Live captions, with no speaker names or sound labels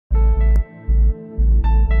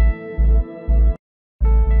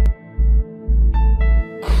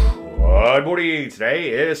Good morning. Today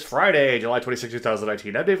is Friday, July 26,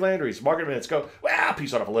 2019. I'm Dave Landry's Market Minutes Go. Well,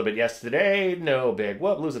 piece on up a little bit yesterday. No big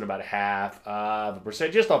whoop, losing about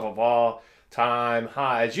 0.5%, just off of all-time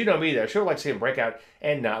highs. You know me there. Sure like to see them break out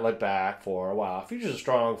and not look back for a while. Futures are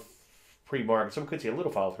strong pre-market. Some could see a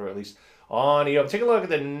little follow through at least on the open. Take a look at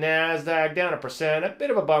the NASDAQ, down 1%. A bit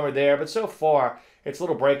of a bummer there, but so far its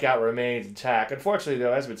little breakout remains intact. Unfortunately,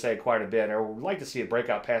 though, as we've been saying quite a bit, I would like to see it break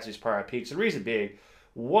out past these prior peaks. The reason being,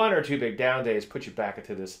 one or two big down days put you back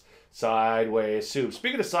into this sideways soup.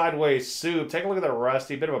 Speaking of sideways soup, take a look at the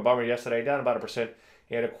Rusty. Bit of a bummer yesterday, down about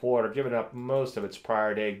 1.25%, giving up most of its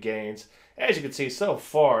prior day gains. As you can see, so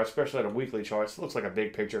far, especially on a weekly chart, it looks like a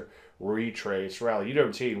big picture retrace rally. You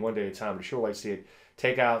don't see it one day at a time, but sure like to see it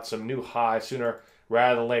take out some new highs sooner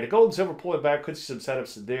rather than later. Gold and silver pulling back, could see some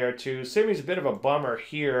setups there too. Semi's a bit of a bummer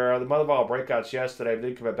here. The mother of all breakouts yesterday, but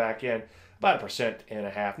then coming back in about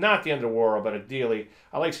 1.5%. Not the end of the world, but ideally,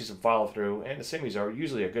 I like to see some follow through, and the semis are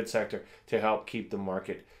usually a good sector to help keep the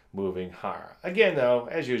market moving higher. Again, though,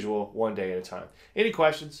 as usual, one day at a time. Any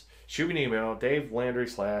questions? Shoot me an email,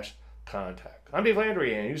 DaveLandry/contact. I'm Dave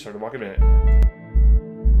Landry, and you start the Market Minute.